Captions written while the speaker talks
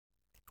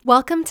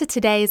Welcome to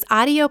today's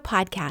audio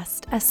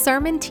podcast, a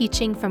sermon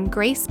teaching from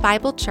Grace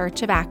Bible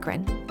Church of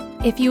Akron.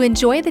 If you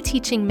enjoy the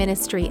teaching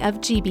ministry of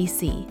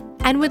GBC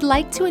and would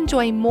like to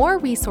enjoy more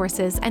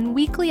resources and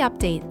weekly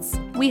updates,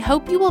 we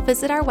hope you will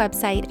visit our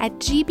website at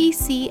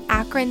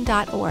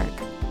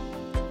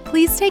gbcakron.org.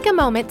 Please take a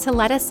moment to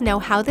let us know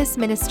how this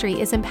ministry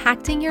is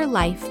impacting your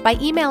life by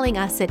emailing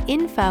us at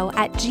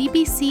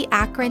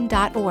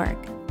info@gbcakron.org.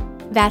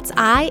 That's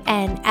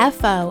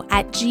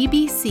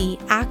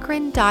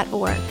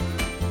info@gbcakron.org.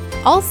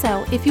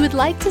 Also, if you would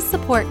like to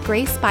support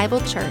Grace Bible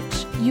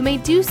Church, you may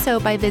do so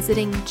by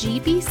visiting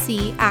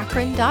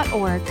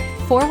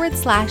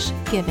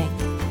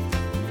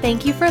gbcakron.org/giving.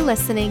 Thank you for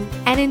listening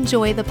and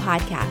enjoy the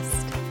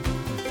podcast.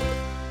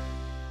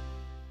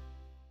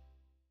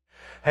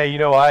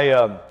 Hey,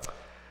 I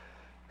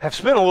have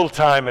spent a little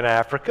time in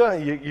Africa.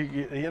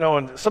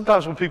 And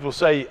sometimes when people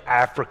say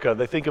Africa,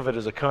 they think of it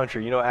as a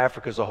country.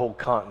 Africa is a whole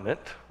continent,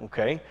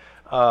 okay?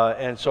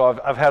 And so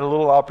I've had a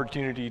little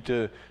opportunity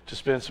to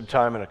spend some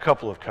time in a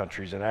couple of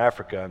countries in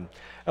Africa. And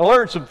I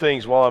learned some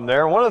things while I'm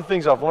there. One of the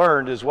things I've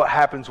learned is what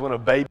happens when a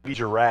baby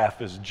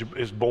giraffe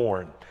is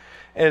born.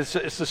 And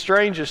it's the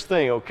strangest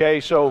thing, okay?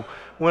 So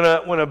when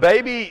a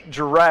baby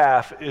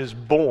giraffe is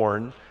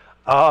born,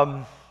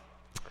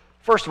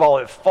 first of all,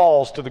 it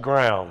falls to the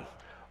ground.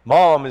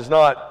 Mom is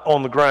not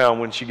on the ground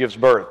when she gives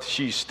birth.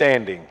 She's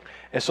standing.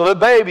 And so the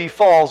baby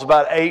falls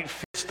about 8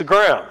 feet to the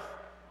ground.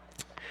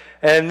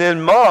 And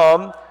then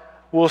mom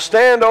will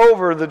stand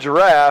over the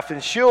giraffe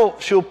and she'll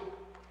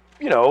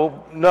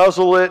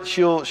nuzzle it.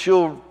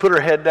 She'll put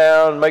her head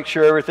down, make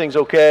sure everything's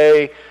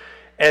okay.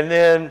 And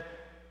then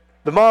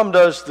the mom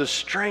does the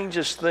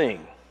strangest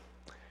thing.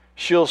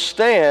 She'll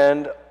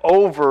stand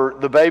over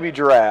the baby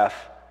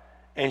giraffe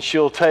and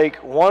she'll take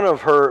one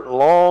of her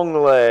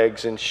long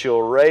legs and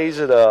she'll raise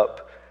it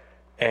up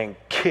and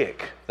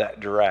kick that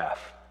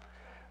giraffe.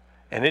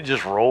 And it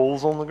just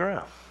rolls on the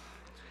ground.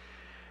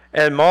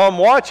 And mom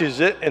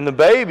watches it, and the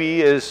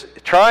baby is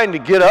trying to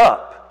get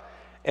up.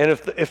 And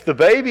if the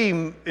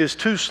baby is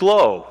too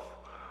slow,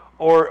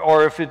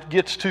 or if it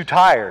gets too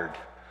tired,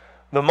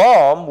 the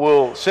mom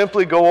will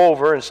simply go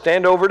over and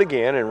stand over it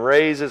again and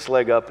raise its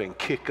leg up and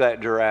kick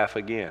that giraffe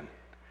again.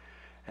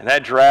 And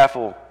that giraffe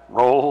will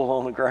roll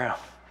on the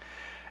ground.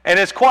 And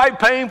it's quite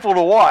painful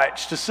to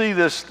watch, to see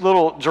this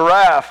little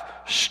giraffe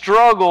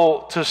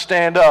struggle to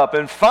stand up.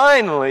 And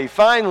finally,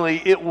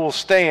 it will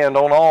stand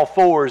on all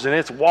fours, and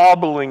it's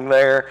wobbling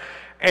there.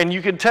 And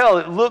you can tell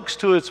it looks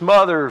to its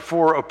mother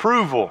for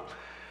approval.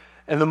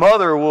 And the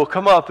mother will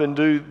come up and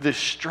do the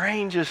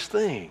strangest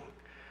thing.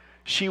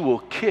 She will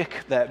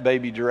kick that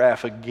baby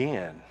giraffe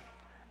again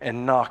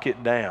and knock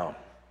it down.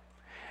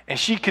 And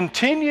she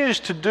continues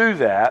to do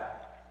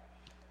that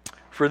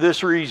for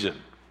this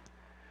reason.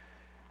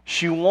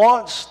 She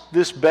wants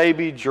this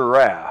baby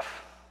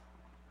giraffe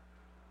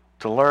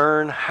to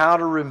learn how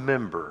to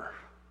remember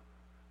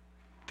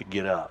to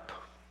get up.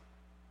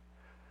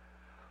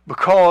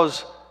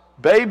 Because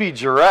baby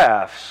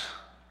giraffes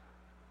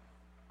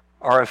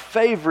are a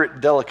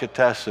favorite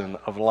delicatessen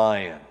of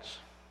lions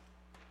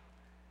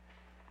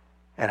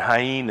and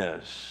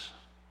hyenas.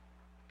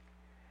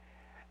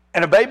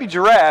 And a baby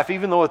giraffe,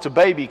 even though it's a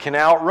baby, can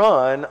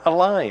outrun a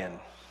lion.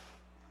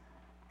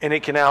 And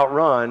it can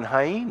outrun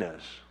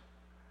hyenas.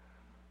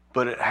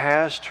 But it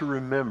has to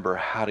remember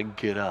how to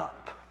get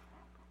up.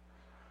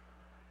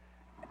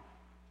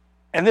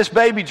 And this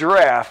baby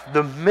giraffe,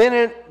 the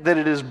minute that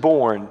it is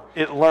born,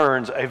 it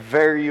learns a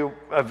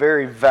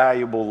very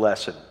valuable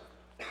lesson.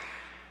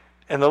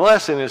 And the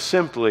lesson is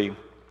simply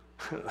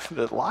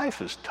that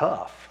life is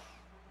tough.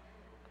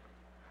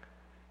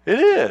 It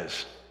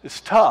is.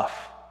 It's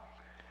tough.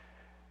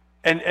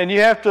 And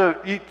you have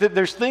to,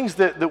 there's things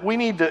that we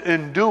need to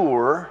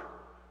endure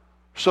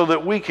so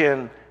that we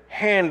can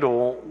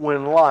handle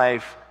when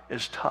life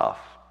is tough.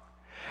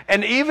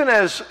 And even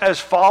as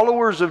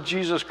followers of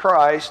Jesus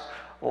Christ,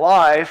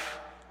 life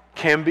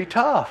can be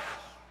tough.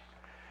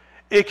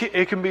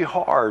 It can be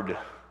hard.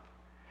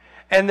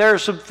 And there are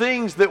some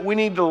things that we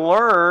need to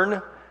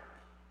learn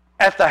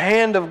at the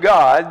hand of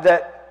God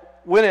that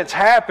when it's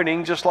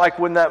happening, just like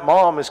when that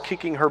mom is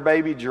kicking her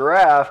baby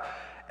giraffe,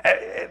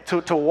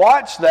 to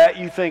watch that,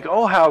 you think,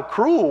 oh, how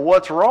cruel,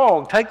 what's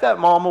wrong? Take that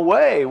mom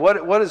away.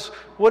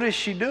 What is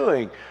she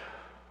doing?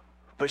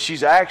 But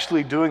she's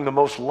actually doing the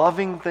most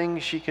loving thing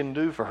she can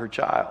do for her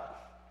child.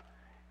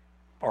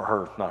 Or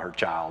her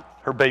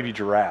baby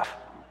giraffe.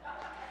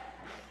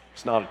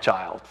 It's not a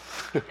child.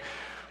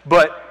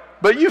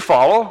 But you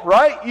follow,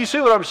 right? You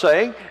see what I'm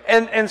saying?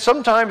 And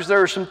sometimes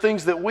there are some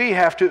things that we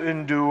have to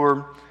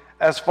endure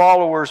as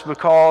followers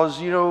because,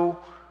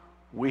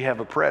 we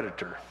have a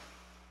predator.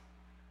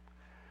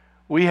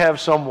 We have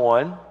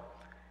someone,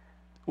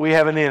 we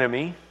have an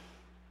enemy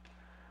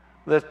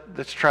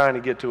that's trying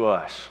to get to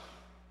us.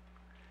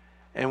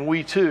 And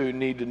we too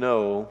need to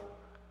know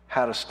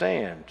how to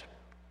stand.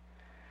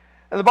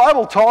 And the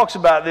Bible talks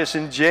about this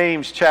in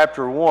James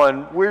chapter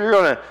 1. We're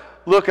going to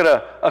look at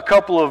a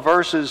couple of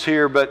verses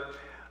here, but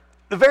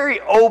the very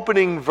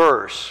opening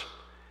verse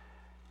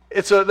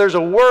there's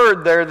a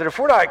word there that if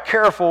we're not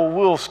careful,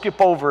 we'll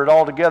skip over it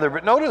altogether.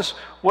 But notice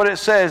what it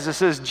says. It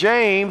says,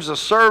 James, a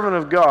servant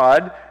of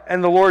God,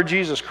 and the Lord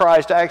Jesus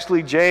Christ.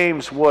 Actually,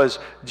 James was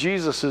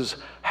Jesus'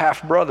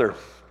 half-brother.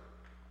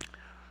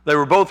 They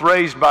were both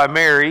raised by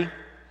Mary,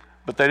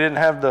 but they didn't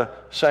have the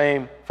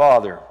same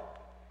father.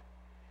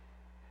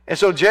 And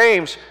so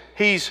James,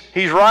 he's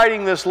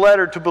writing this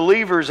letter to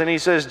believers, and he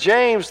says,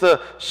 James,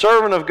 the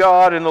servant of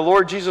God and the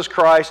Lord Jesus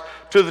Christ,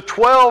 to the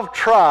 12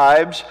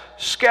 tribes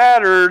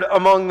scattered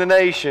among the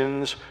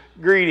nations,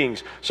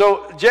 greetings.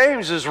 So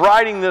James is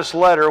writing this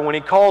letter when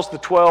he calls the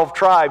 12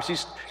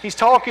 tribes. He's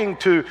talking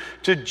to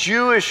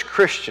Jewish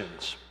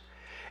Christians.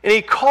 And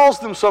he calls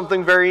them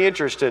something very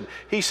interesting.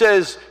 He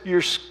says,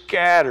 you're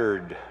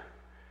scattered.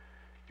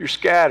 You're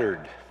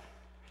scattered.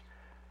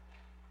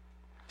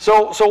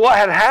 So what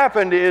had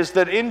happened is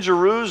that in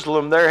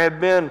Jerusalem there had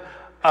been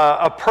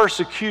a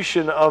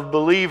persecution of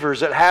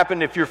believers. It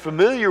happened, if you're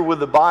familiar with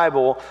the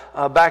Bible,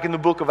 back in the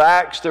book of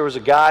Acts, there was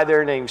a guy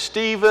there named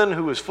Stephen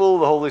who was full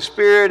of the Holy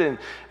Spirit,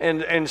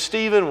 and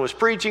Stephen was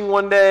preaching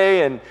one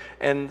day,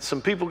 and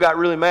some people got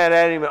really mad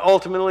at him, and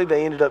ultimately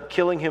they ended up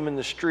killing him in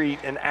the street.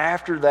 And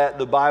after that,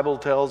 the Bible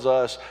tells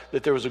us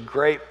that there was a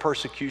great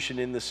persecution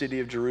in the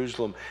city of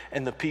Jerusalem,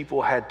 and the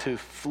people had to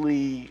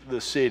flee the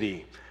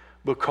city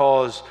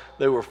because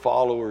they were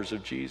followers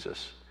of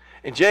Jesus.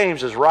 And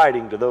James is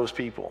writing to those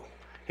people.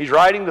 He's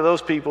writing to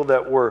those people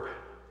that were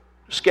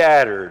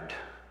scattered,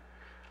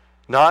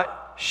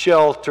 not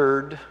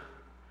sheltered,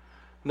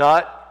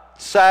 not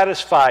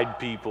satisfied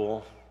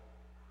people,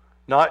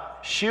 not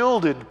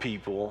shielded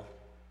people,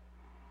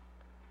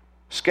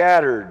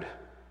 scattered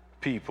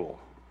people.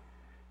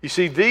 You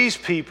see, these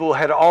people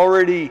had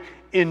already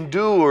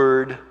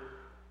endured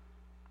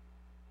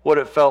what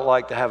it felt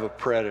like to have a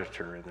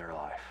predator in their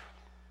life.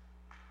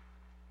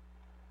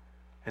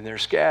 And they're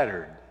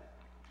scattered.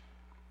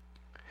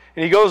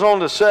 And he goes on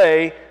to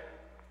say,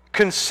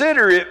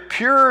 consider it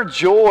pure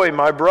joy,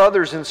 my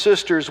brothers and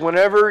sisters,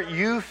 whenever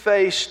you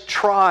face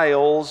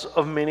trials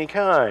of many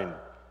kind,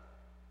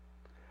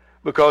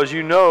 because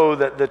you know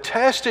that the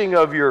testing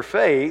of your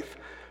faith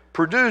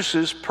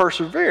produces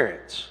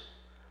perseverance.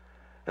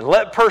 And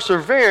let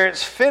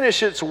perseverance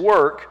finish its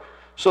work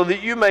so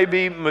that you may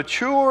be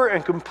mature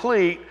and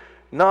complete,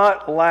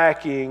 not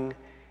lacking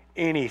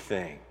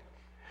anything.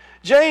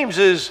 James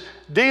is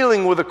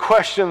dealing with a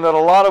question that a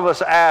lot of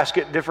us ask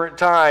at different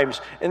times,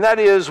 and that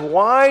is,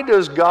 why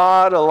does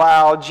God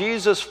allow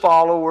Jesus'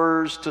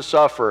 followers to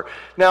suffer?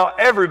 Now,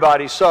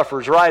 everybody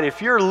suffers, right?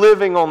 If you're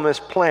living on this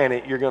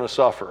planet, you're going to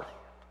suffer.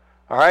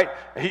 All right?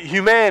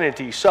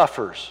 Humanity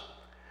suffers.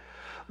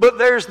 But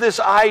there's this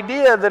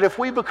idea that if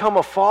we become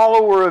a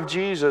follower of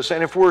Jesus,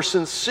 and if we're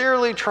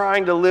sincerely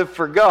trying to live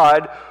for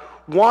God,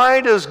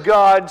 why does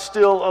God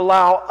still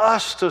allow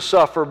us to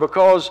suffer?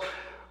 Because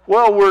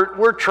well,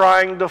 we're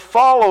trying to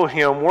follow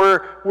Him.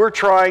 We're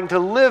trying to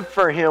live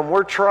for Him.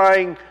 We're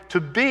trying to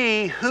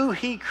be who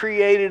He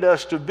created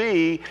us to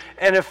be.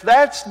 And if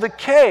that's the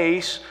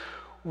case,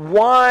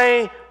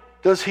 why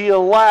does He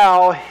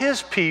allow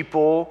His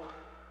people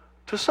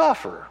to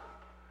suffer?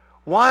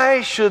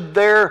 Why should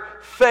their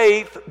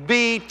faith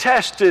be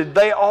tested?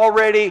 They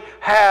already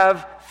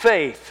have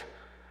faith.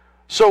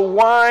 So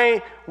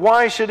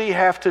why should He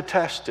have to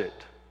test it?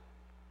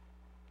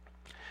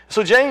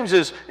 So James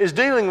is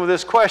dealing with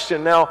this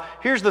question. Now,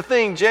 here's the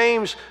thing.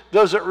 James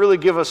doesn't really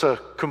give us a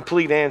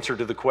complete answer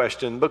to the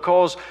question,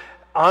 because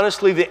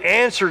honestly, the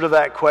answer to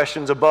that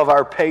question is above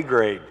our pay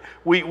grade.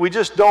 We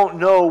just don't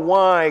know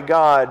why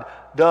God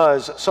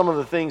does some of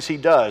the things He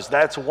does.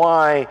 That's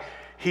why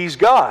He's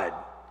God.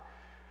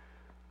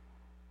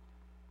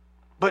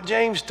 But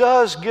James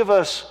does give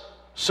us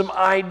some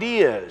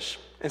ideas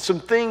and some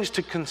things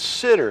to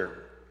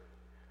consider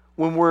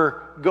when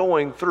we're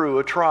going through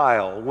a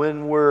trial,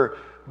 when we're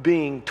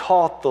being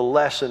taught the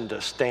lesson to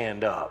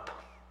stand up.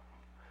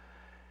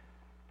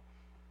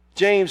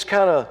 James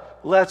kind of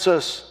lets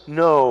us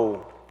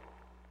know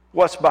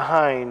what's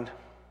behind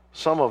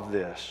some of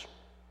this.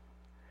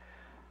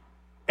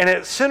 And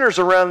it centers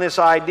around this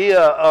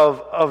idea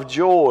of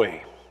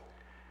joy.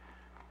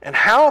 And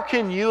how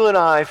can you and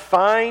I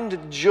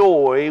find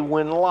joy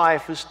when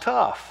life is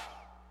tough?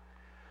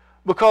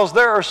 Because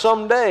there are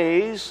some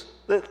days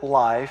that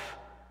life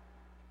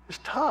is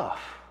tough.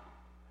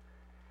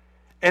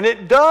 And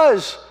it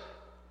does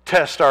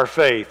test our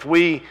faith.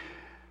 We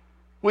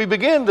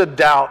begin to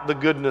doubt the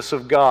goodness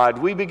of God.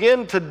 We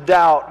begin to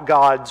doubt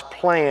God's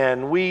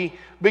plan. We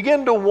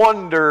begin to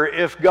wonder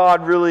if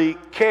God really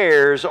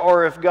cares,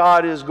 or if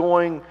God is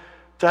going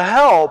to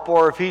help,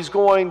 or if He's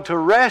going to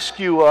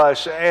rescue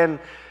us. And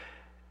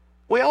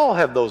we all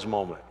have those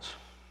moments.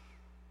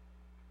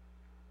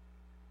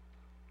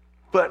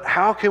 But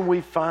how can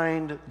we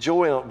find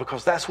joy in it?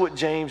 Because that's what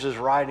James is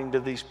writing to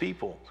these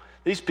people.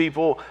 These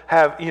people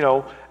have,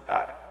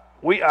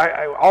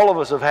 all of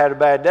us have had a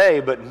bad day,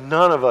 but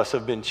none of us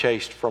have been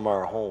chased from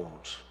our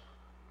homes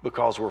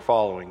because we're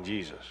following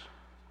Jesus.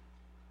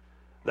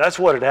 That's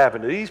what had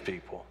happened to these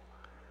people.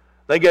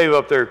 They gave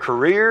up their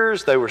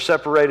careers. They were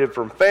separated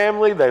from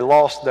family. They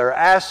lost their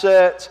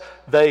assets.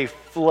 They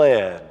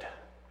fled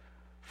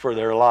for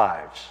their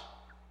lives.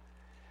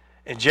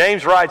 And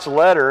James writes a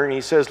letter and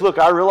he says, look,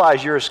 I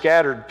realize you're a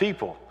scattered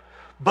people,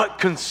 but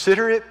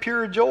consider it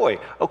pure joy.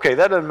 Okay,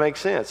 that doesn't make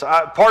sense.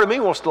 Part of me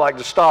wants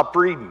to stop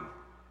reading.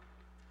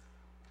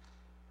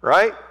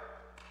 Right?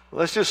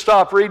 Let's just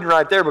stop reading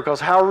right there, because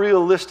how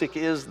realistic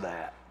is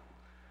that?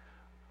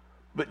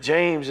 But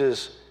James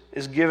is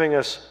giving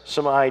us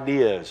some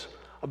ideas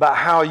about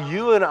how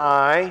you and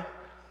I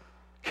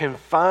can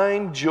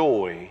find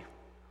joy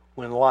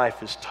when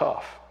life is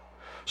tough.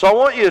 So I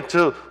want you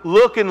to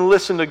look and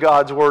listen to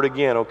God's word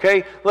again,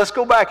 okay? Let's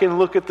go back and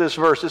look at this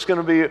verse. It's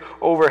going to be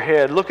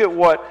overhead. Look at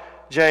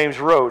what James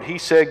wrote. He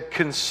said,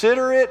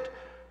 consider it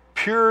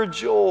pure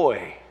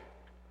joy.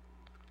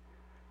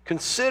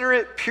 Consider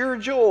it pure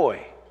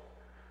joy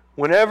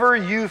whenever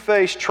you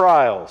face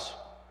trials,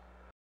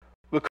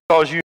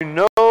 because you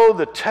know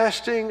the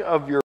testing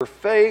of your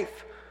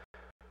faith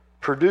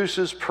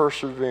produces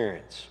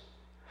perseverance.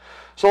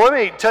 So let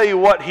me tell you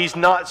what he's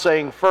not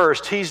saying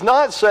first. He's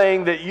not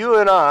saying that you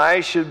and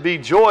I should be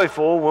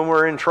joyful when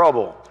we're in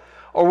trouble,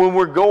 or when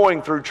we're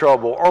going through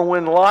trouble, or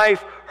when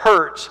life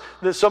hurts,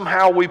 that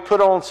somehow we put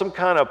on some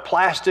kind of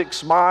plastic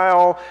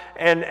smile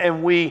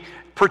and we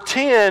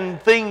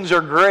pretend things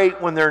are great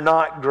when they're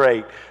not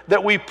great.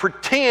 That we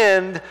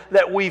pretend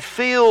that we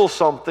feel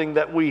something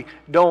that we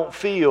don't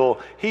feel.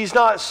 He's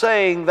not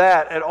saying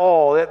that at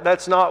all.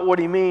 That's not what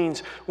he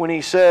means when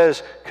he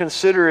says,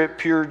 consider it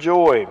pure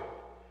joy.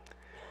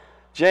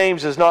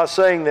 James is not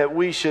saying that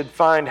we should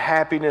find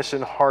happiness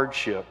in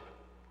hardship.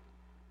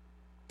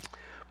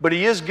 But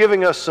he is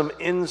giving us some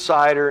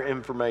insider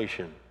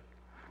information.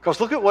 Because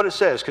look at what it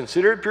says.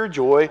 Consider it pure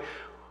joy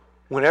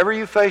whenever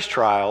you face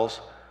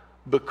trials,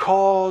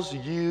 because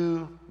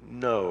you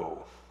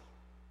know.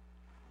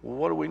 Well,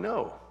 what do we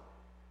know?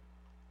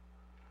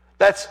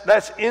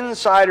 That's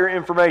insider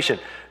information.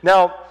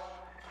 Now,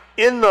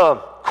 in the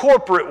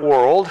corporate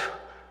world,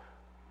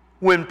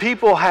 when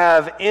people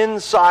have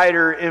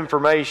insider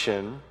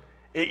information,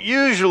 it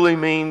usually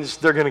means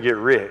they're going to get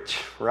rich,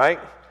 right?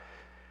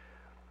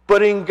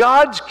 But in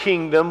God's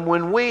kingdom,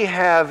 when we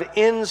have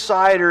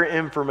insider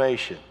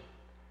information,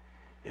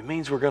 it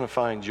means we're going to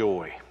find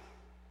joy.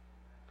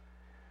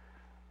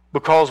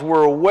 Because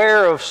we're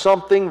aware of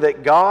something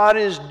that God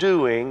is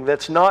doing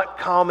that's not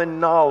common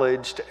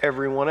knowledge to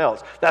everyone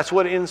else. That's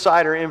what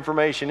insider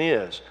information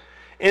is.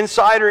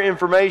 Insider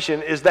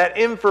information is that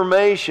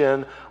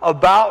information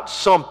about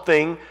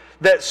something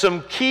that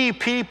some key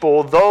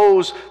people,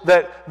 those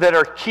that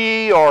are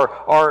key or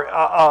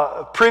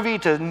are privy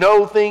to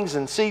know things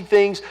and see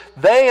things,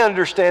 they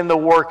understand the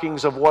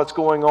workings of what's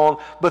going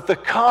on, but the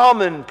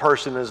common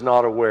person is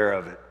not aware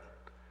of it.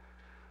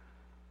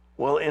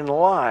 Well, in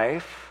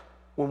life,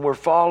 when we're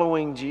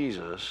following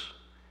Jesus,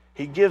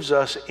 he gives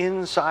us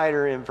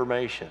insider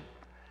information.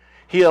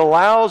 He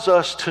allows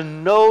us to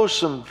know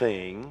some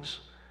things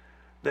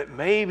that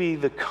maybe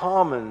the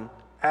common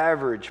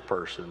average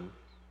person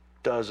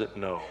doesn't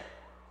know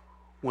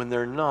when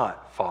they're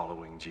not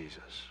following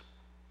Jesus.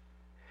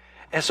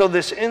 And so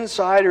this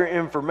insider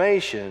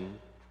information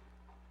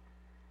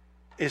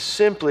is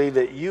simply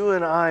that you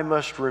and I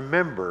must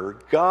remember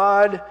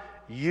God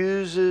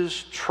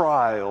uses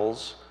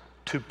trials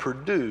to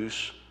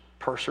produce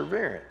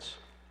perseverance.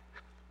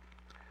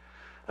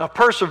 Now,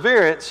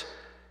 perseverance,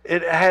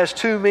 it has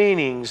two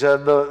meanings. It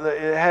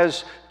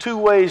has two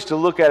ways to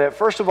look at it.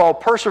 First of all,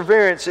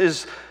 perseverance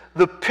is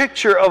the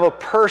picture of a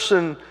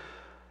person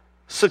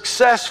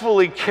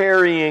successfully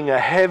carrying a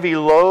heavy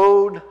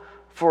load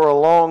for a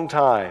long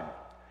time.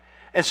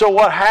 And so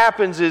what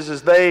happens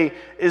is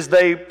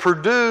they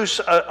produce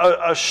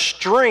a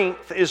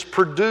strength is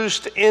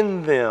produced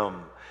in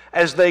them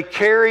as they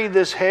carry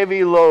this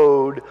heavy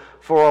load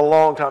for a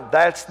long time.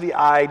 That's the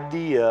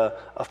idea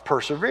of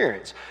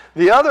perseverance.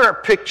 The other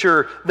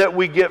picture that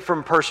we get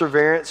from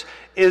perseverance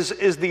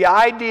is the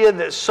idea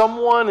that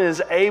someone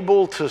is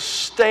able to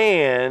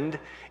stand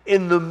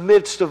in the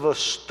midst of a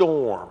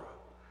storm.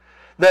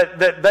 That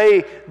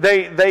they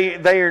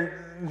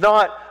are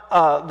not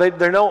they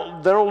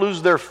don't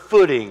lose their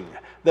footing.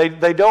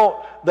 They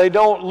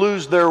don't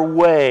lose their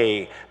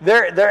way.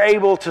 They're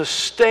able to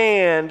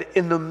stand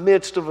in the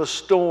midst of a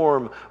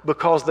storm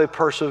because they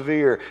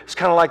persevere. It's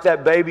kind of like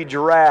that baby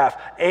giraffe,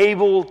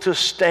 able to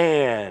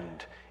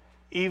stand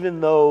even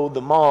though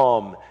the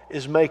mom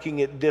is making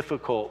it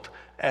difficult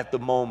at the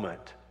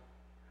moment.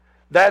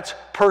 That's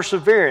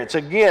perseverance.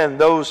 Again,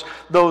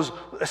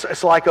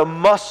 it's like a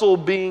muscle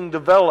being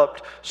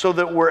developed so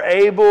that we're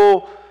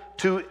able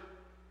to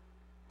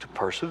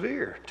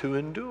persevere, to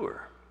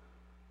endure,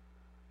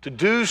 to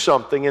do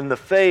something in the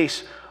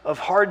face of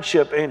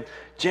hardship. And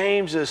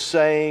James is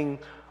saying,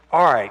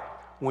 all right,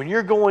 when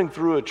you're going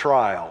through a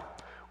trial,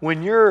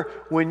 when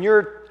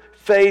your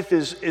faith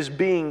is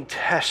being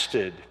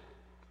tested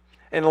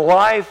and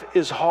life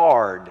is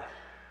hard,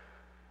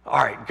 all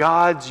right,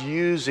 God's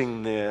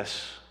using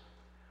this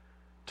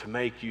to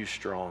make you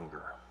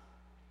stronger.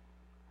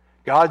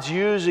 God's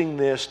using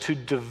this to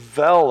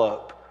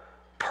develop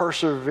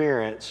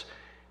perseverance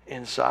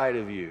inside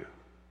of you.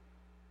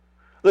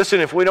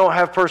 Listen, if we don't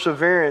have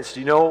perseverance, do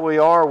you know what we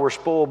are? We're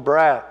spoiled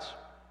brats,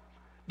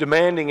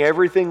 demanding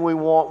everything we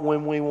want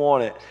when we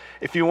want it.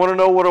 If you want to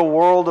know what a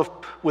world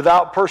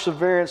without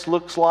perseverance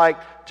looks like,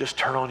 just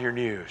turn on your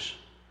news.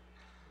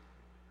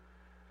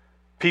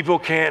 People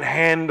can't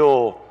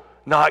handle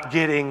not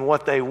getting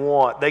what they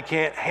want. They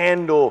can't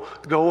handle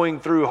going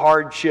through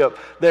hardship.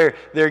 They're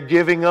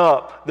giving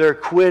up. They're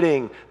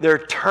quitting.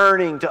 They're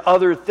turning to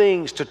other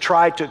things to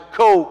try to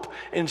cope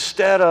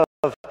instead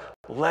of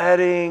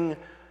letting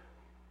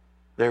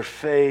their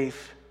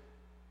faith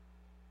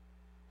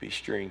be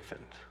strengthened.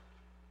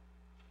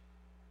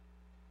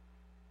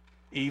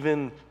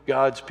 Even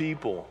God's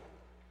people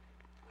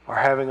are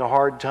having a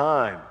hard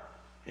time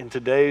in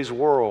today's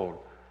world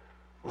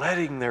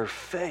letting their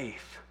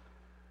faith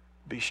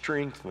be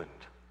strengthened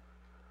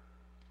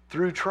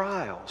through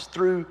trials,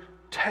 through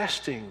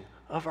testing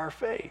of our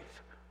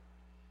faith,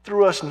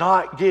 through us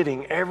not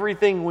getting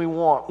everything we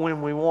want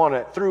when we want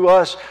it, through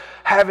us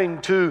having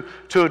to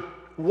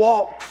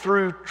walk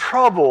through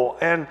trouble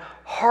and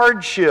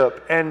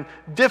hardship and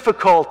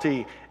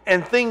difficulty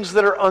and things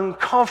that are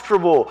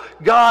uncomfortable.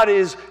 God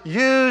is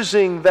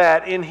using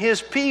that in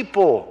His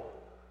people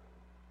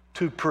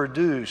to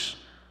produce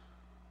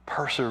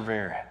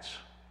perseverance.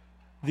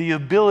 The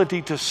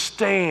ability to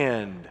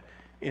stand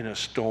in a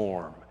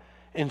storm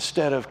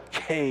instead of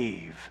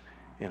cave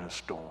in a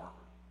storm.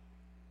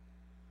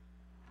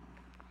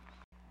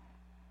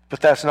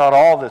 But that's not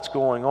all that's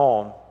going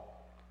on.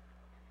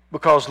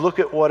 Because look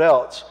at what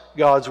else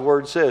God's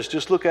Word says.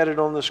 Just look at it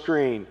on the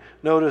screen.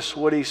 Notice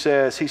what He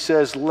says. He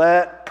says,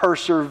 let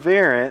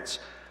perseverance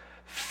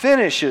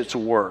finish its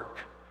work,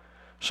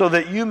 so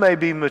that you may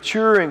be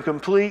mature and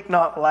complete,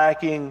 not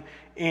lacking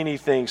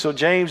anything. So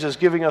James is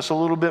giving us a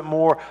little bit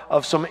more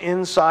of some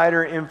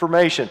insider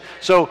information.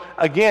 So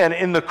again,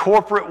 in the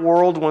corporate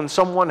world, when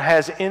someone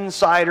has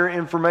insider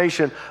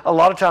information, a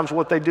lot of times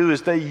what they do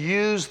is they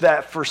use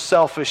that for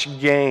selfish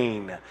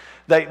gain.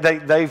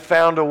 They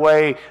found a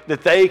way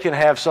that they can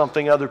have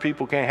something other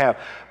people can't have.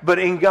 But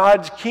in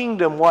God's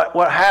kingdom,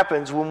 what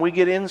happens when we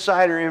get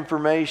insider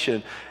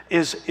information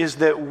is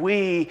that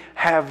we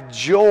have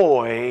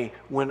joy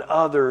when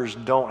others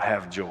don't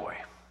have joy.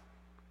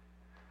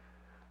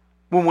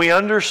 When we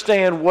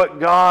understand what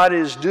God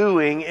is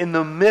doing in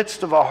the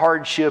midst of a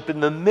hardship, in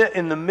the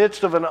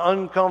midst of an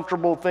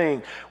uncomfortable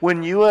thing,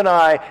 when you and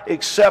I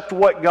accept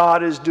what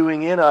God is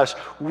doing in us,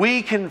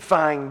 we can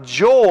find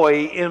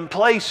joy in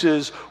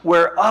places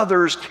where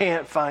others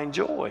can't find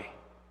joy.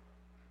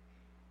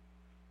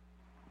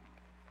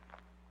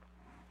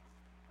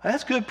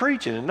 That's good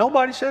preaching, and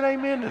nobody said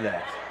amen to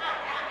that.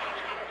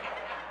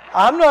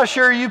 I'm not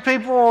sure you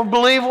people will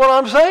believe what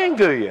I'm saying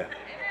to you.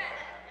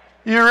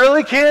 You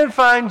really can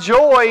find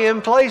joy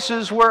in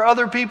places where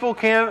other people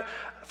can't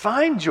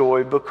find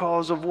joy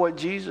because of what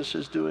Jesus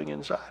is doing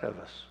inside of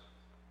us.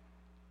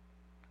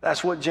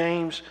 That's what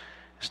James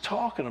is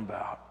talking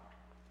about.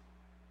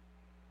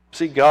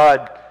 See,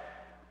 God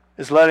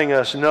is letting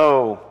us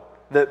know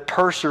that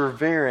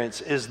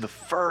perseverance is the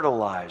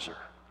fertilizer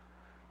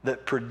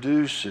that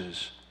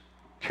produces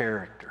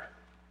character.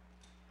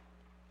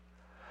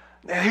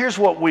 Now, here's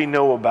what we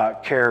know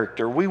about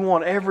character. We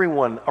want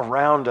everyone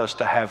around us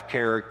to have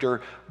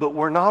character, but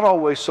we're not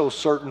always so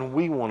certain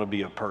we want to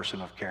be a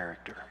person of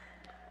character.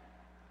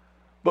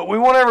 But we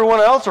want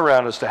everyone else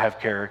around us to have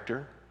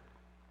character.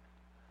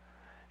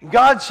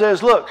 God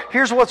says, look,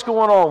 here's what's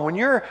going on. When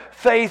your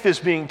faith is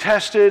being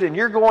tested and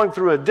you're going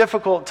through a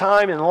difficult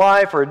time in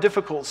life or a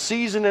difficult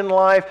season in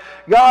life,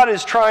 God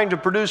is trying to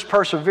produce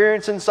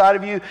perseverance inside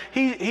of you.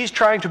 He's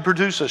trying to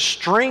produce a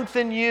strength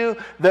in you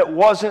that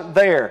wasn't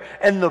there.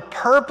 And the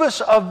purpose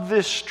of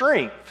this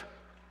strength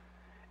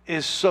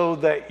is so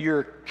that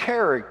your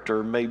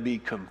character may be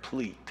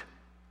complete.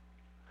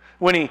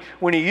 When he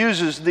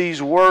uses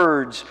these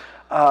words,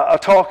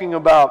 talking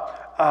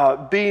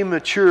about being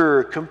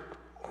mature,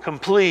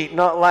 complete,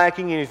 not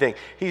lacking anything.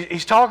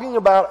 He's talking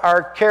about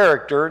our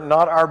character,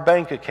 not our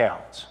bank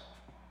accounts.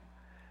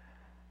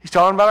 He's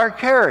talking about our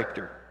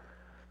character.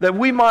 That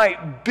we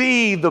might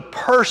be the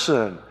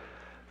person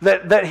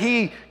that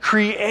He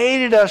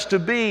created us to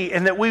be,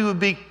 and that we would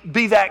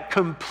be that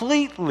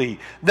completely,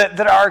 that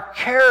our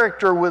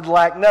character would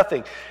lack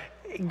nothing.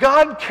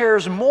 God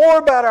cares more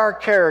about our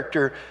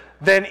character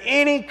than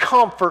any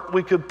comfort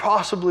we could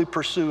possibly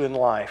pursue in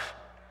life.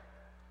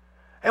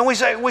 And we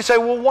say,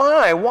 well,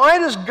 why? Why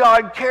does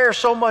God care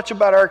so much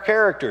about our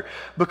character?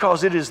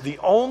 Because it is the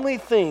only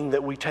thing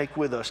that we take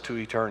with us to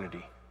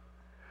eternity.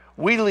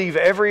 We leave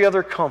every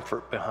other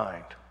comfort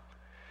behind.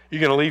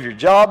 You're going to leave your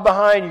job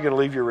behind. You're going to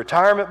leave your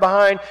retirement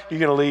behind. You're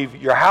going to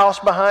leave your house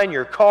behind,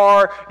 your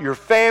car, your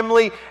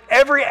family,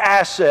 every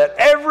asset,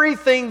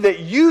 everything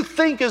that you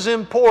think is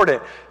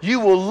important.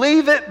 You will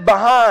leave it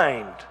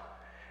behind.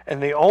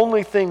 And the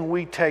only thing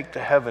we take to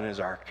heaven is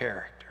our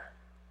character.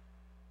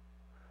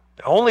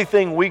 The only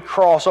thing we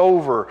cross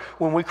over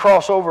when we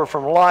cross over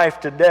from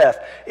life to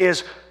death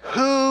is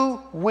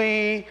who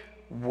we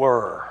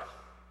were.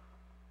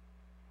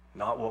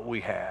 not what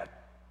we had.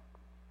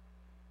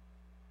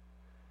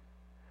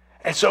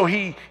 And so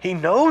he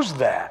knows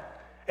that.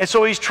 And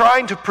so he's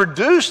trying to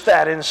produce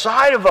that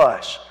inside of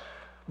us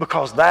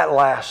because that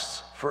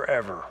lasts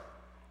forever.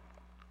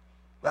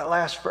 That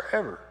lasts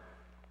forever.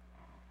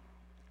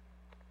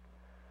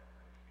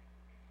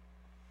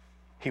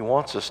 He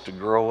wants us to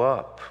grow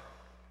up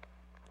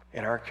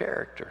in our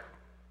character.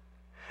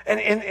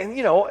 And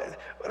you know,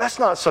 that's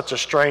not such a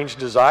strange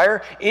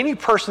desire. Any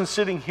person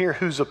sitting here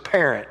who's a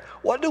parent,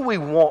 what do we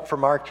want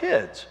from our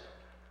kids?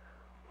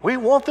 We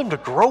want them to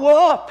grow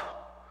up.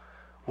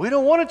 We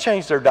don't want to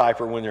change their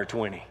diaper when they're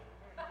 20.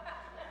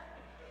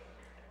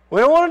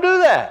 We don't want to do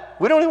that.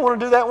 We don't even want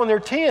to do that when they're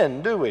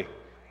 10, do we?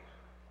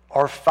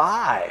 Or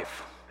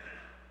 5.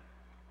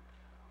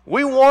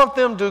 We want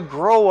them to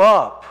grow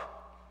up.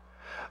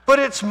 But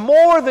it's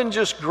more than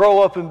just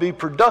grow up and be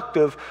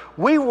productive.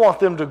 We want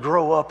them to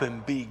grow up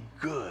and be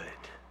good.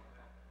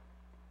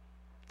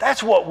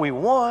 That's what we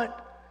want.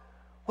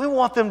 We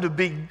want them to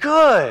be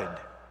good.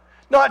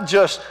 Not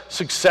just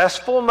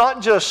successful,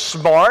 not just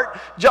smart,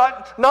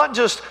 not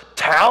just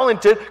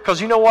talented.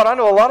 Because you know what? I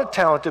know a lot of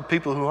talented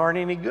people who aren't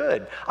any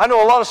good. I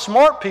know a lot of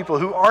smart people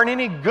who aren't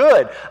any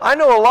good. I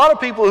know a lot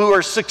of people who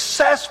are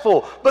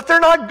successful, but they're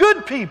not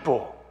good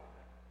people.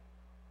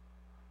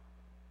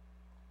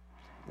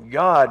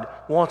 God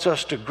wants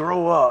us to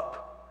grow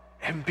up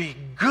and be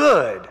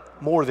good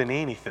more than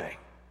anything.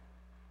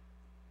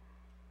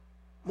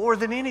 More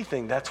than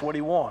anything, that's what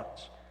He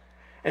wants.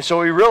 And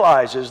so He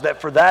realizes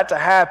that for that to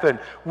happen,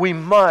 we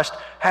must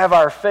have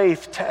our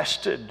faith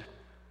tested.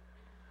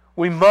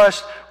 We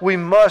must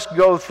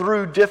go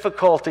through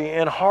difficulty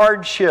and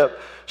hardship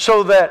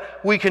so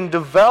that we can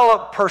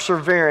develop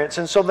perseverance,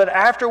 and so that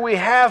after we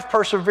have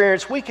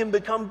perseverance, we can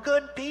become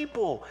good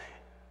people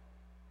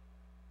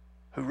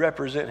who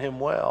represent Him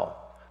well.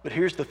 But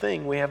here's the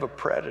thing, we have a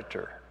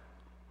predator.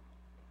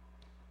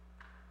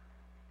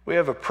 We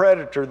have a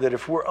predator that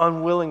if we're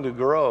unwilling to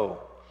grow,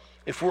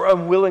 if we're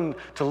unwilling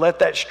to let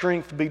that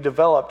strength be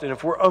developed, and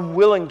if we're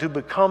unwilling to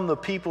become the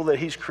people that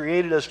He's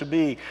created us to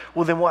be,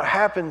 well, then what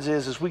happens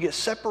is we get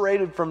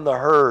separated from the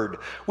herd.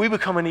 We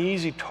become an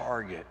easy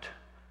target.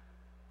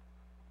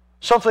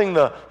 Something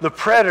the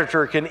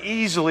predator can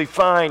easily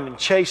find and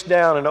chase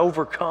down and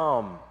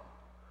overcome,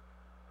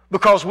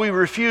 because we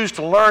refuse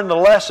to learn the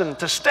lesson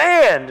to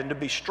stand and to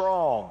be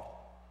strong.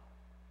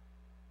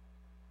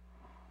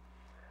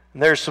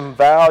 And there's some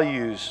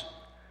values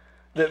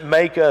that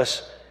make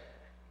us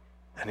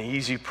an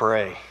easy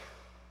prey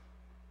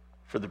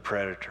for the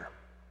predator.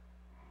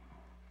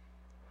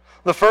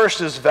 The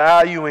first is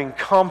valuing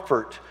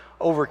comfort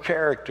over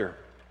character.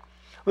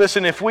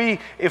 Listen, if we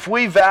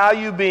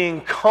value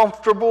being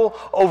comfortable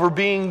over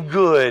being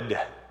good, it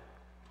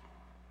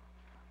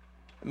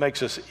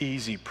makes us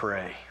easy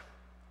prey.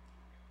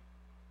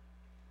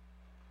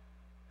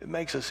 It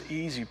makes us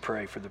easy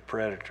prey for the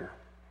predator.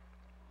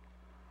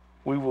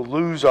 We will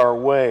lose our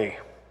way.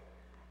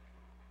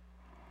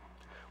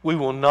 We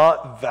will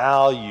not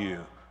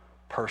value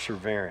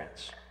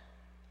perseverance.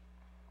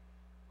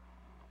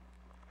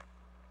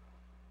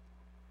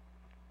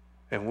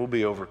 And we'll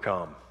be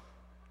overcome.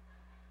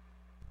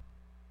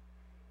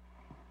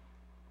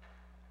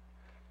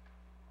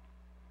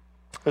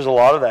 There's a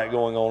lot of that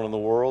going on in the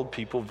world.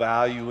 People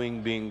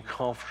valuing being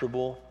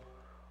comfortable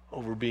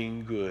over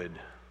being good.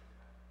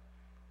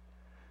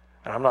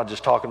 And I'm not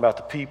just talking about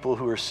the people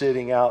who are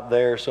sitting out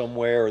there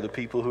somewhere or the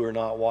people who are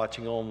not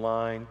watching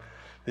online.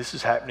 This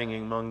is happening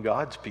among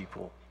God's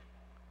people.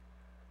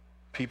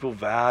 People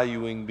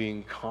valuing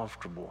being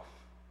comfortable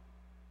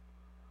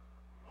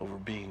over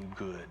being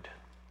good.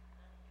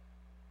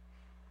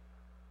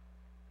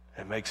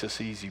 It makes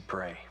us easy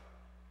prey.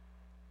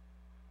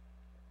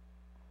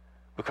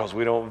 Because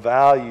we don't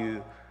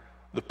value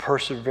the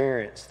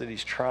perseverance that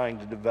He's trying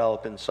to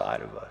develop inside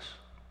of us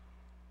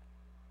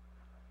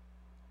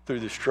through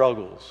the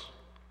struggles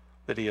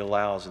that He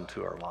allows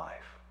into our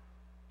life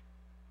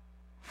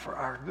for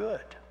our good.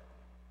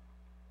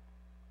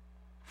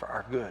 For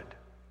our good.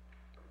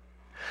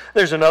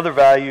 There's another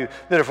value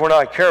that if we're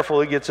not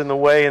careful, it gets in the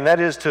way, and that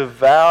is to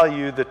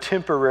value the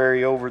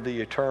temporary over the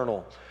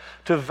eternal.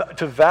 To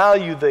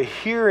value the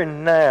here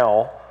and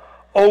now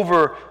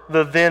over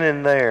the then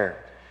and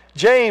there.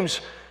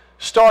 James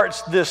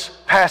starts this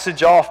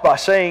passage off by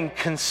saying,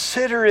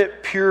 consider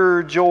it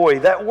pure joy.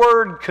 That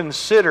word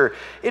consider,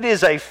 it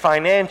is a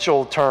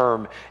financial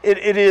term.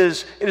 It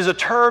is a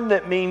term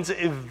that means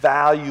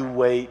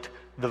evaluate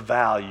the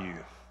value.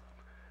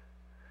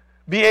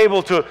 Be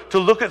able to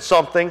look at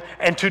something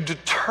and to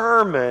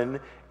determine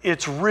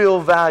its real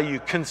value.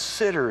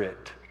 Consider it.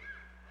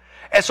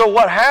 And so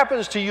what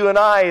happens to you and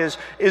I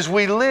is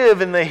we live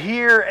in the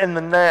here and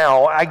the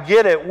now. I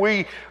get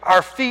it.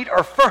 Our feet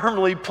are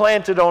firmly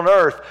planted on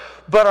earth,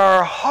 but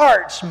our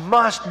hearts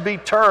must be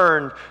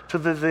turned to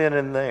the then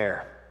and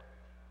there.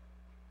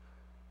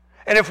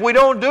 And if we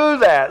don't do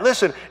that,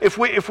 listen, if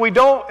we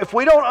don't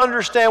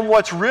understand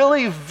what's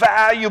really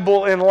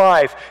valuable in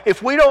life,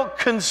 if we don't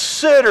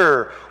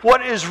consider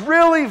what is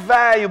really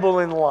valuable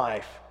in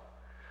life,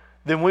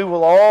 then we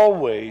will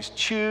always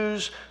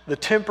choose the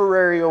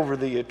temporary over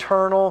the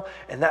eternal,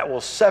 and that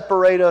will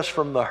separate us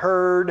from the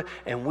herd,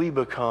 and we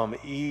become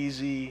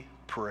easy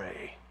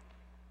prey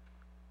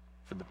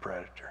for the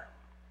predator.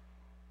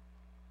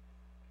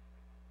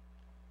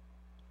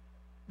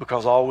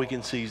 Because all we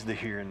can see is the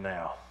here and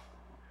now,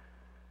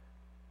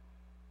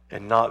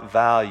 and not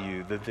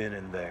value the then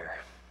and there,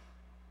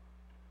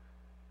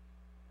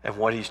 and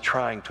what he's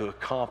trying to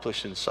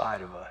accomplish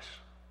inside of us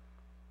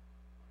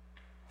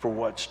for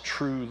what's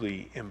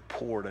truly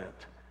important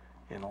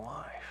in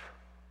life.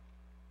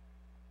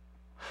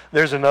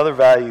 There's another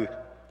value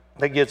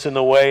that gets in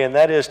the way, and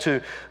that is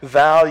to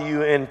value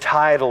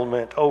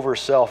entitlement over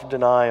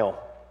self-denial.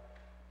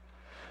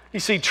 You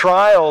see,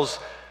 trials,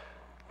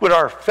 when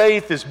our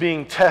faith is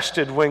being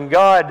tested, when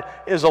God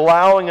is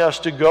allowing us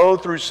to go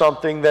through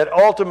something that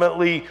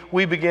ultimately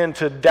we begin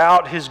to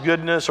doubt His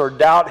goodness or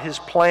doubt His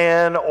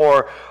plan,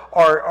 or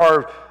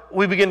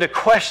we begin to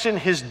question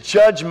His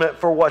judgment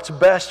for what's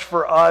best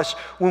for us.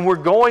 When we're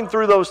going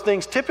through those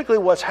things, typically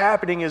what's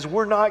happening is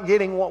we're not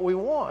getting what we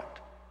want.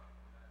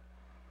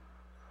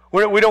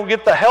 We don't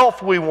get the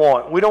health we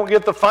want. We don't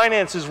get the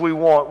finances we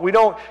want. We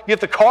don't get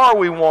the car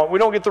we want. We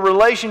don't get the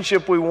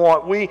relationship we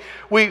want. We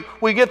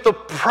get the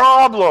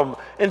problem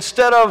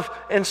instead of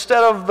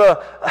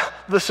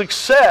the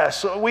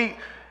success. We're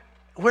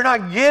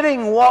not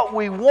getting what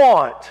we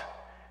want.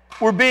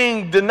 We're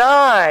being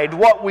denied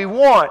what we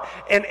want.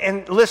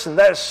 And listen,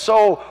 that is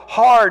so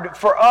hard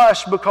for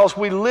us because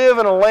we live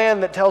in a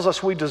land that tells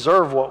us we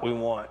deserve what we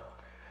want.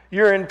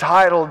 You're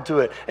entitled to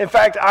it. In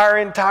fact, our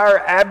entire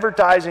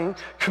advertising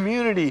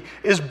community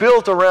is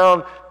built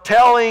around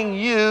telling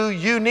you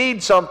you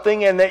need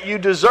something and that you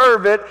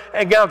deserve it,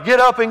 and now get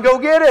up and go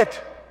get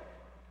it.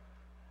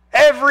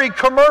 Every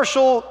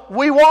commercial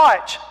we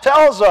watch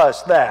tells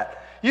us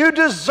that. You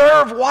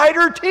deserve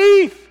whiter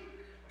teeth.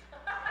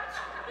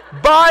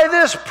 Buy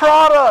this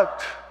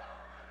product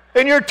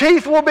and your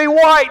teeth will be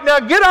white. Now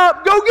get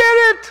up, go get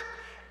it.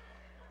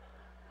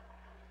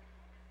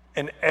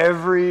 And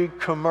every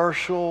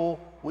commercial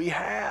we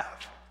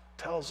have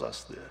tells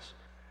us this.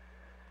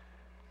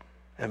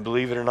 And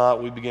believe it or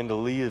not, we begin to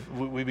live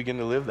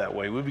that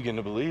way. We begin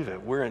to believe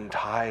it. We're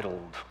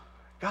entitled.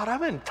 God,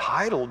 I'm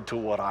entitled to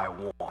what I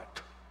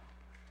want.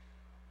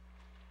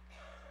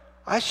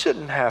 I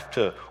shouldn't have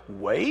to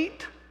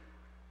wait.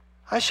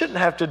 I shouldn't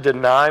have to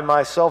deny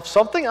myself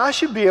something. I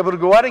should be able to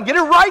go out and get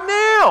it right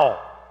now.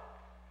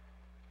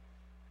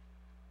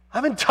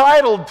 I'm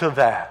entitled to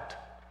that.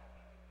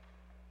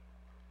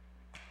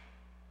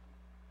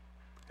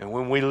 And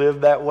when we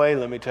live that way,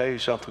 let me tell you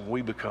something,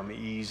 we become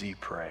easy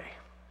prey.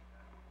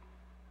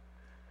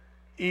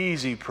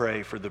 Easy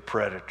prey for the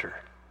predator.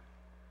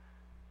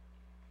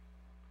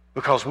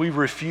 Because we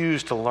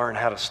refuse to learn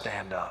how to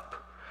stand up.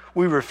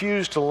 We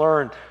refuse to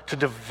learn to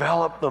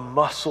develop the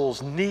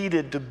muscles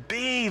needed to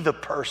be the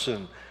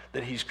person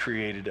that He's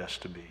created us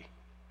to be.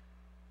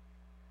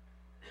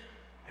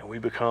 And we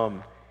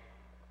become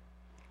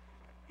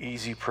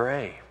easy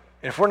prey.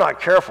 And if we're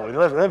not careful,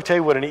 let me tell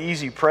you what an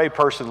easy prey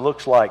person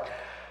looks like.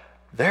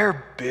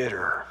 They're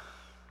bitter.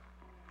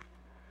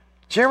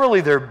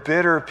 Generally, they're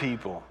bitter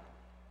people.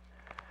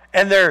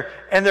 And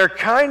they're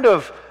kind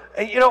of,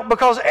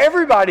 because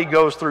everybody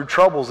goes through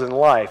troubles in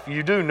life.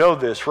 You do know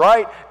this,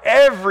 right?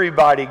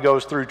 Everybody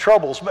goes through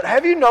troubles. But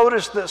have you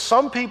noticed that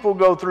some people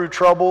go through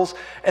troubles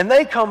and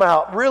they come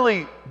out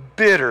really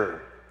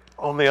bitter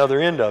on the other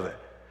end of it?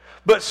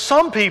 But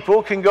some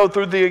people can go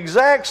through the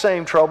exact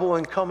same trouble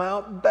and come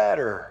out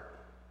better.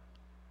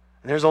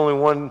 And there's only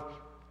one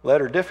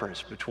letter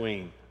difference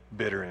between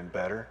bitter and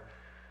better.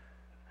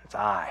 It's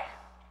I.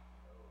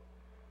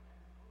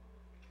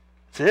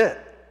 That's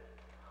it.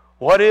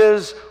 What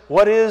is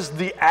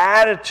the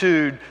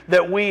attitude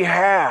that we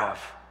have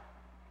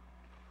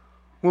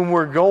when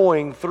we're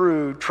going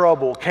through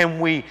trouble? Can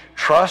we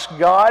trust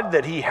God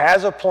that He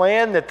has a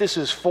plan, that this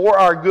is for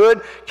our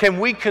good? Can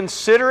we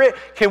consider it?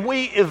 Can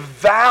we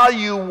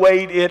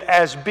evaluate it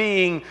as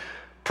being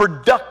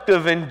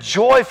productive and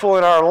joyful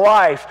in our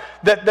life?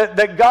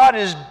 That God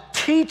is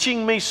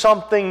teaching me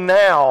something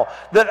now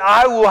that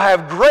I will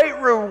have great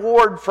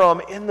reward from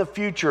in the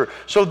future.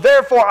 So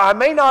therefore, I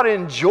may not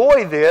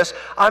enjoy this.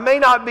 I may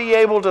not be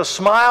able to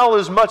smile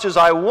as much as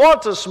I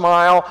want to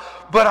smile,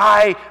 but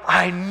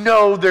I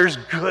know there's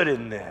good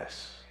in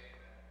this.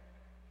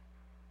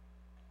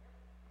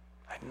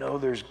 I know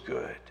there's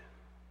good.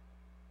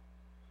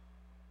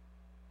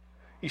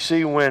 You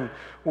see, when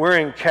we're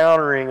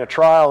encountering a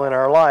trial in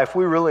our life,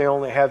 we really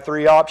only have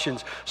three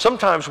options.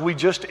 Sometimes we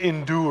just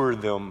endure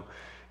them.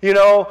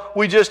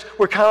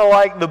 We're kind of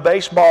like the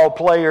baseball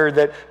player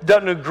that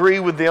doesn't agree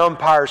with the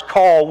umpire's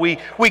call. We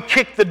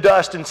kick the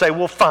dust and say,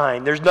 well,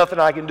 fine, there's nothing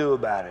I can do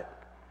about it.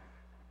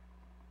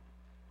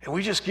 And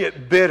we just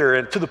get bitter,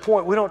 and to the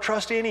point we don't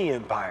trust any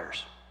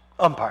umpires.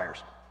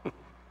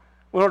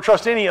 We don't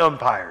trust any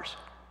umpires.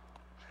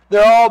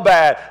 They're all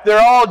bad. They're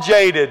all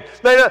jaded.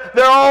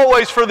 They're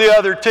always for the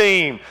other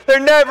team. They're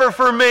never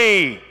for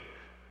me.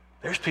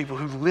 There's people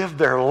who live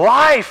their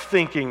life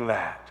thinking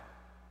that.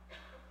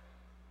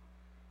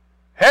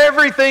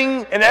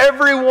 Everything and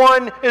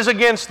everyone is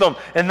against them,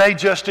 and they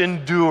just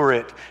endure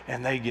it,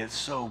 and they get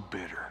so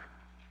bitter.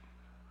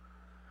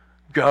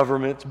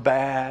 Government's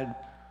bad.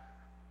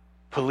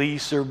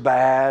 Police are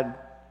bad.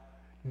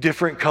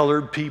 Different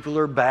colored people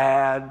are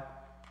bad.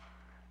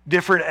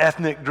 Different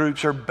ethnic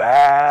groups are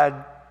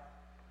bad.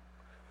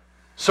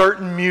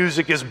 Certain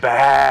music is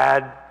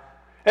bad.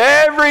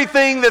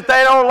 Everything that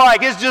they don't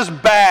like is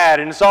just bad,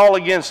 and it's all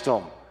against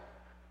them.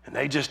 And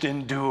they just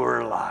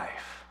endure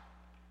life.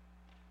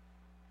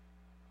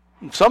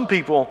 And some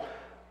people,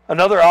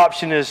 another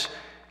option is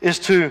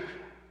to,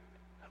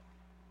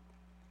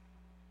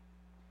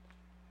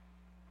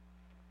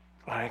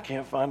 I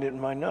can't find it in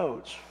my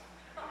notes.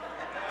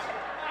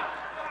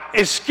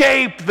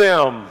 Escape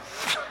them.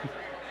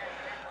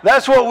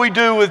 That's what we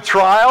do with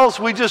trials.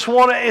 We just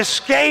want to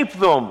escape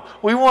them.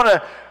 We want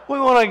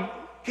to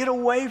get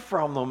away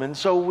from them, and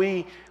so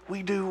we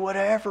do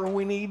whatever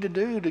we need to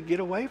do to get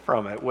away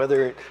from it,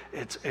 whether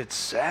it's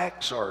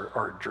sex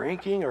or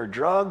drinking or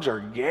drugs or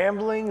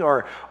gambling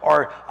or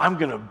I'm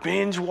going to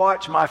binge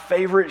watch my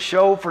favorite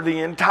show for the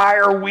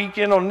entire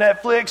weekend on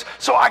Netflix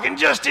so I can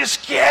just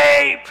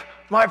escape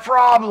my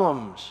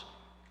problems.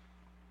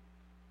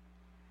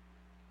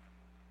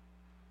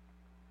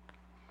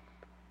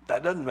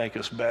 That doesn't make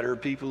us better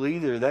people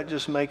either. That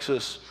just makes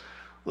us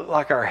look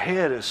like our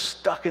head is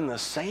stuck in the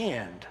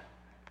sand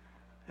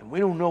and we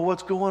don't know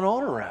what's going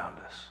on around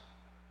us.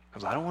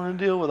 Because I don't want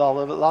to deal with all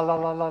of it. La, la,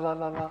 la, la, la,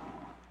 la, la.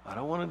 I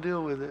don't want to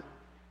deal with it.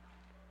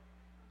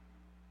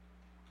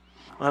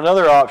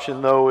 Another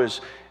option, though,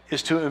 is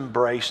to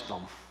embrace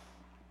them.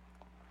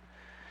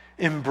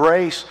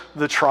 Embrace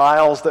the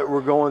trials that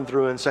we're going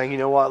through and saying, you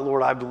know what,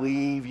 Lord, I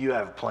believe you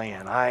have a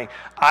plan. I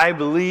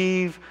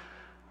believe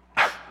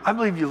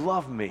you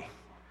love me.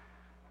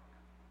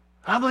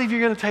 I believe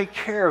you're going to take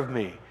care of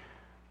me.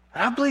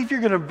 And I believe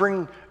you're going to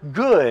bring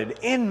good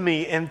in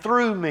me and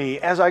through me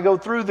as I go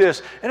through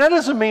this. And that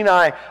doesn't mean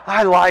I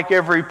like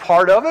every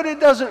part of it. It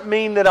doesn't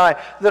mean that I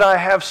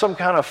have some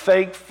kind of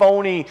fake,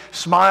 phony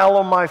smile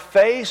on my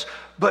face.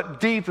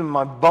 But deep in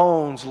my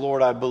bones,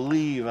 Lord, I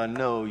believe, I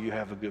know you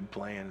have a good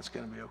plan. It's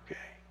going to be okay.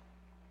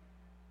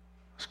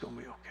 It's going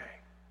to be okay.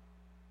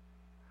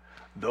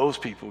 Those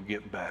people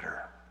get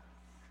better.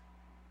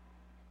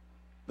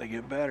 They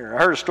get better.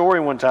 I heard a story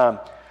one time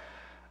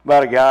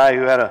about a guy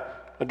who had a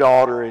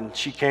daughter, and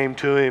she came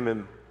to him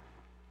and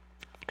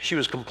she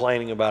was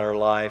complaining about her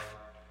life,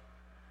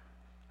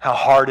 how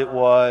hard it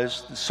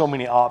was, so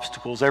many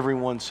obstacles,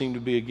 everyone seemed to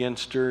be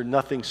against her,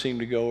 nothing seemed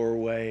to go her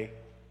way.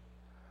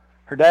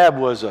 Her dad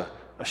was a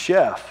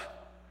chef.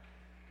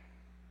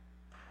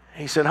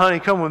 He said, honey,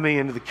 come with me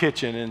into the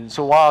kitchen. And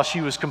so while she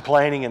was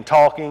complaining and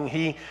talking,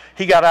 he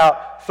got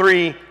out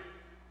 3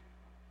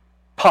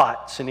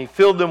 pots and he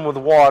filled them with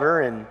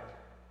water, and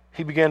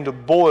he began to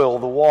boil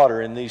the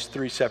water in these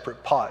 3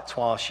 separate pots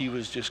while she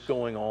was just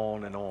going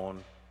on and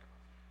on.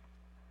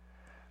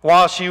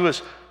 While she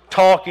was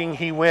talking,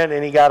 he went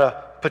and he got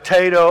a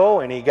potato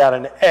and he got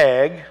an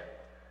egg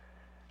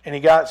and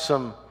he got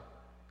some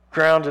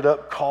grounded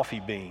up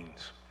coffee beans.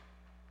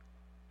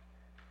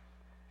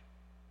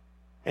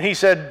 And he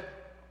said,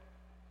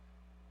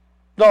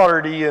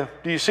 daughter, do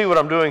you see what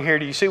I'm doing here?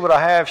 Do you see what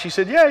I have? She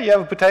said, yeah, you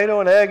have a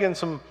potato, an egg, and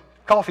some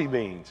coffee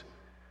beans.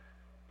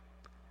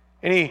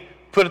 And he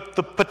put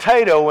the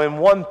potato in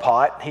one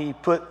pot, he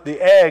put the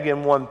egg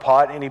in one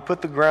pot, and he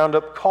put the ground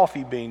up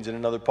coffee beans in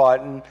another pot.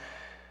 And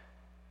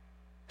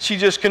she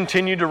just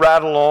continued to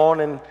rattle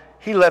on, and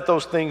he let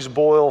those things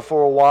boil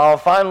for a while.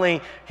 Finally,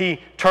 he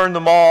turned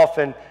them off,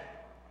 and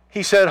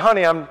he said,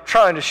 honey, I'm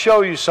trying to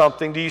show you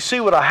something. Do you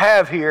see what I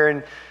have here?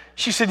 And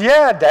she said,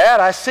 yeah, Dad,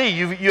 I see.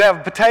 You have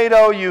a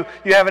potato, you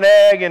have an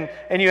egg,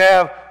 and you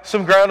have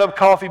some ground up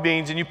coffee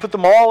beans, and you put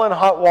them all in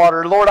hot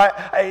water. Lord,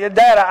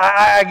 Dad,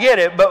 I get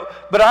it,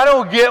 but I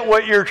don't get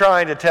what you're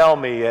trying to tell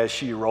me, as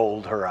she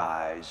rolled her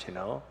eyes, you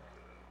know.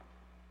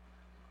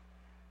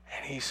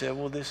 And he said,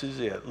 well, this is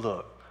it.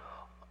 Look,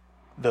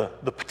 the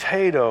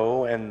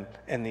potato and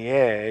the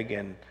egg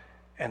and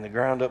the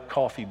ground up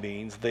coffee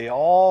beans, they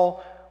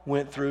all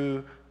went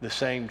through the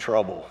same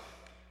trouble.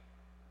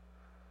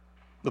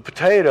 The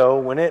potato,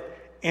 when it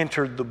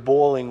entered the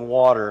boiling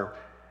water,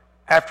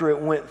 after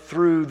it went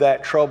through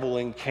that trouble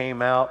and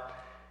came out,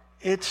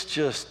 it's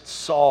just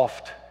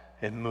soft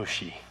and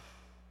mushy.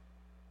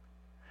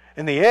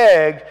 And the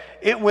egg,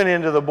 it went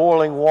into the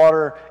boiling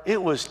water,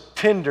 it was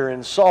tender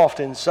and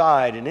soft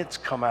inside, and it's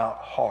come out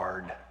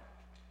hard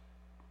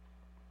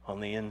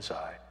on the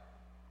inside.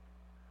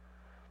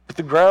 But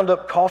the ground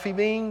up coffee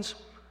beans,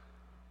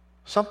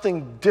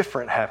 something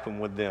different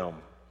happened with them.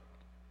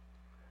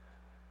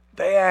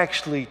 They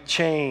actually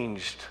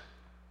changed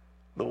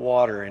the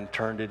water and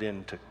turned it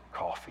into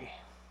coffee.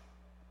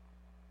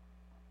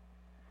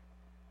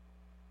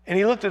 And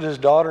he looked at his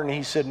daughter and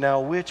he said, now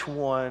which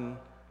one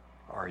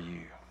are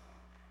you?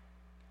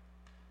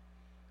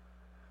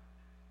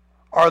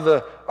 Are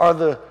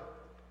the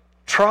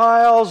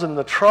trials and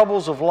the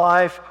troubles of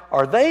life,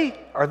 are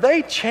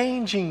they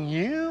changing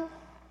you?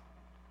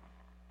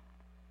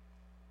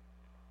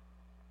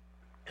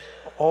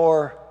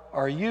 Or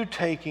are you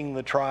taking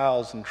the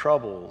trials and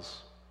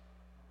troubles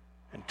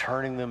and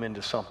turning them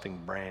into something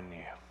brand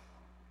new?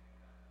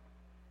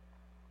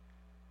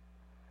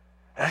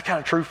 That's kind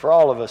of true for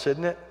all of us,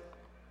 isn't it?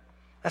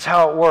 That's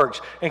how it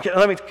works. And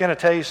let me kind of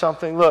tell you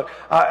something. Look,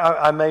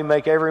 I may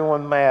make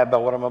everyone mad by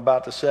what I'm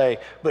about to say,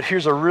 but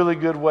here's a really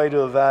good way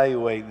to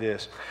evaluate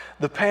this.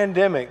 The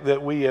pandemic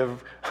that we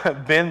have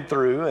been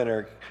through and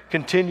are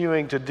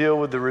continuing to deal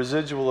with the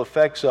residual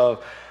effects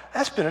of,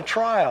 that's been a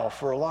trial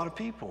for a lot of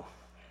people.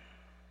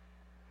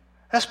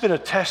 That's been a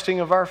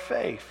testing of our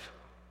faith.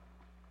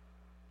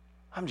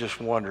 I'm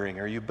just wondering,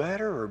 are you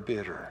better or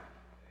bitter?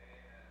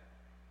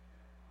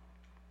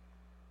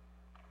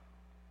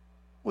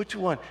 Which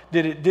one?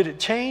 Did it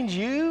change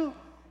you?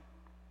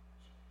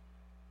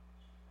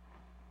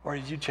 Or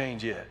did you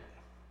change it?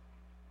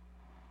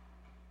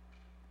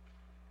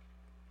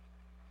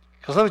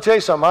 Because let me tell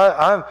you something.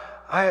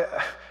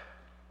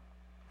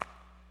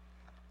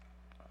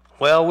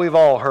 Well, we've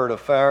all heard a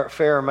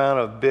fair amount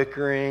of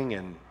bickering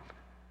and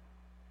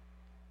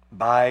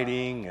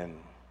biting and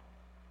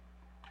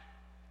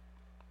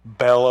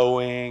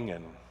bellowing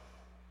and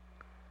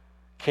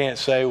can't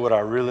say what I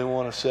really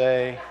want to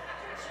say.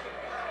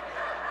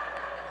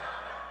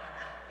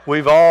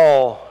 We've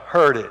all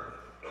heard it.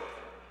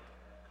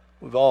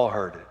 We've all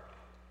heard it.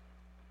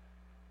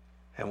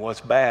 And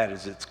what's bad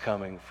is it's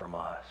coming from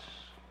us.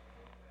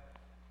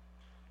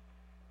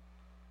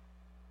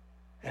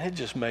 And it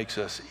just makes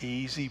us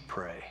easy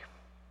prey.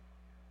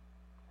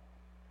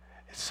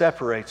 It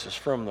separates us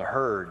from the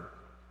herd.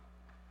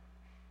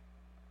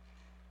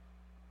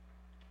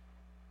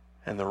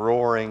 And the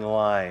roaring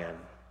lion,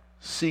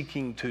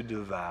 seeking to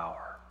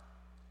devour,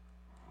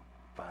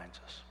 finds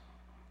us.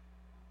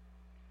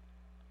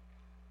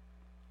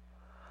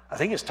 I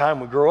think it's time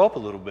we grow up a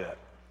little bit.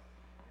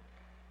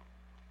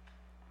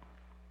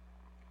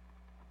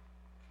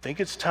 I think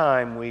it's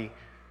time we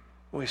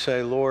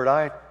say, Lord,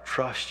 I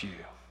trust you,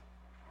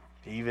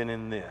 even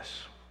in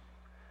this.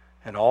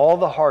 And all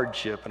the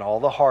hardship and all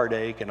the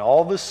heartache and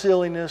all the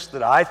silliness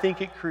that I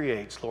think it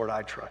creates, Lord,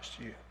 I trust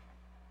you.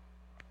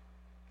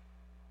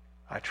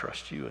 I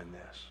trust you in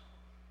this.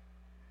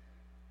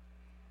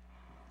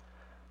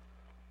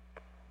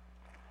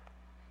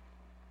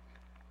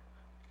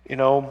 You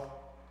know,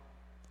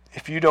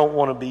 if you don't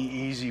want to be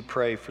easy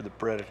prey for the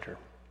predator,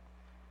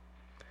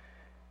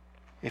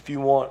 if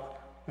you want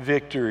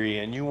victory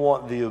and you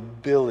want the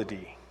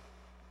ability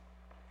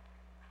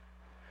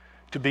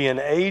to be an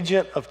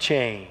agent of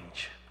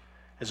change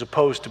as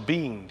opposed to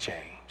being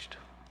changed,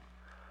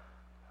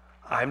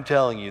 I'm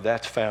telling you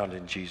that's found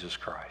in Jesus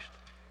Christ.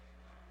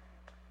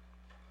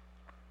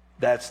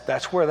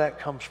 That's where that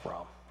comes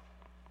from.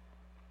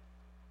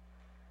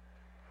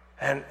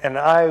 And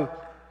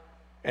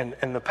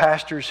the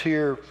pastors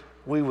here,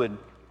 we would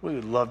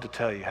love to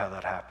tell you how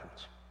that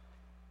happens.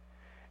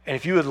 And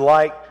if you would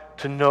like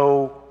to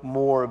know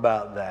more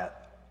about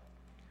that,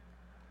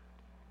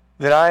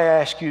 then I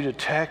ask you to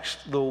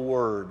text the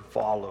word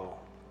FOLLOW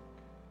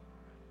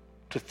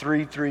to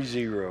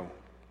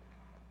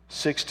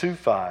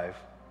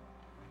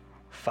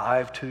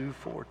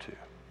 330-625-5242.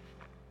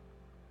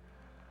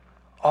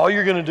 All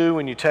you're going to do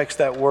when you text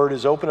that word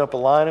is open up a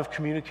line of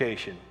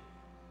communication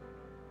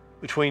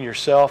between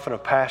yourself and a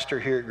pastor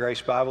here at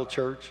Grace Bible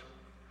Church.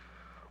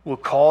 We'll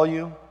call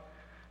you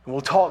and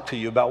we'll talk to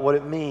you about what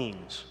it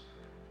means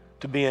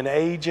to be an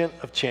agent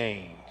of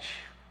change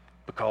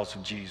because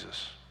of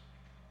Jesus.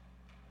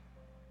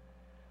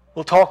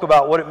 We'll talk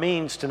about what it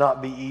means to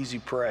not be easy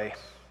prey.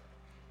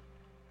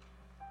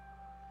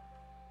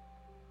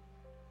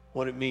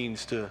 What it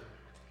means to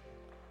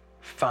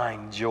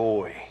find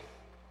joy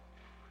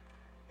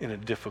in a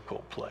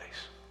difficult place.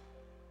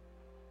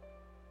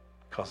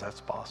 Because that's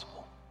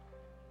possible.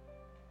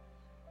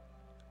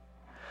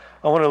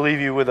 I want to leave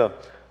you with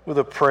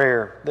a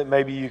prayer that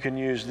maybe you can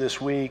use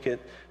this week. It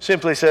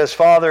simply says,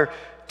 Father,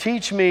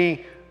 teach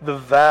me the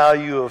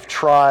value of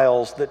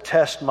trials that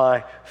test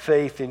my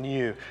faith in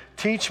you.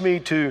 Teach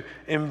me to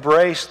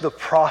embrace the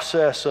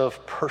process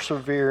of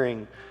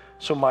persevering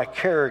so my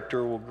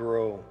character will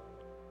grow.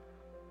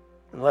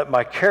 And let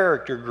my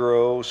character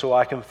grow so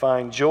I can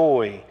find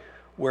joy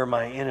where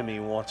my enemy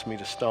wants me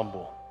to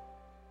stumble.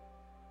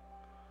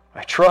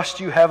 I trust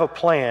you have a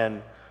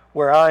plan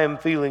where I am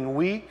feeling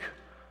weak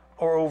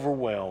or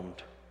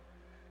overwhelmed.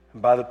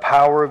 And by the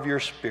power of your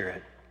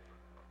Spirit,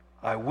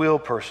 I will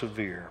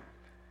persevere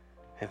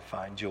and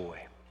find joy.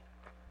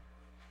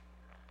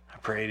 I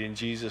pray it in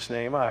Jesus'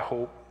 name. I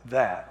hope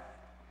that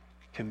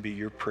can be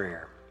your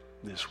prayer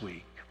this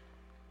week.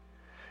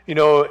 You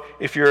know,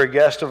 if you're a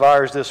guest of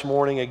ours this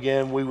morning,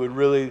 again, we would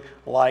really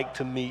like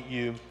to meet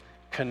you,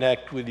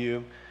 connect with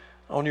you.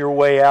 On your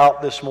way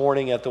out this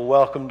morning at the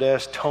welcome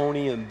desk,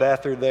 Tony and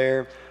Beth are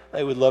there.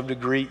 They would love to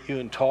greet you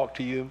and talk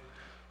to you.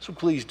 So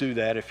please do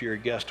that if you're a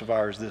guest of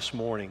ours this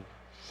morning.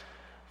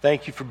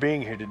 Thank you for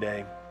being here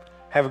today.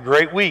 Have a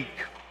great week.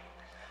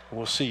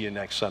 We'll see you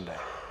next Sunday.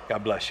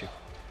 God bless you.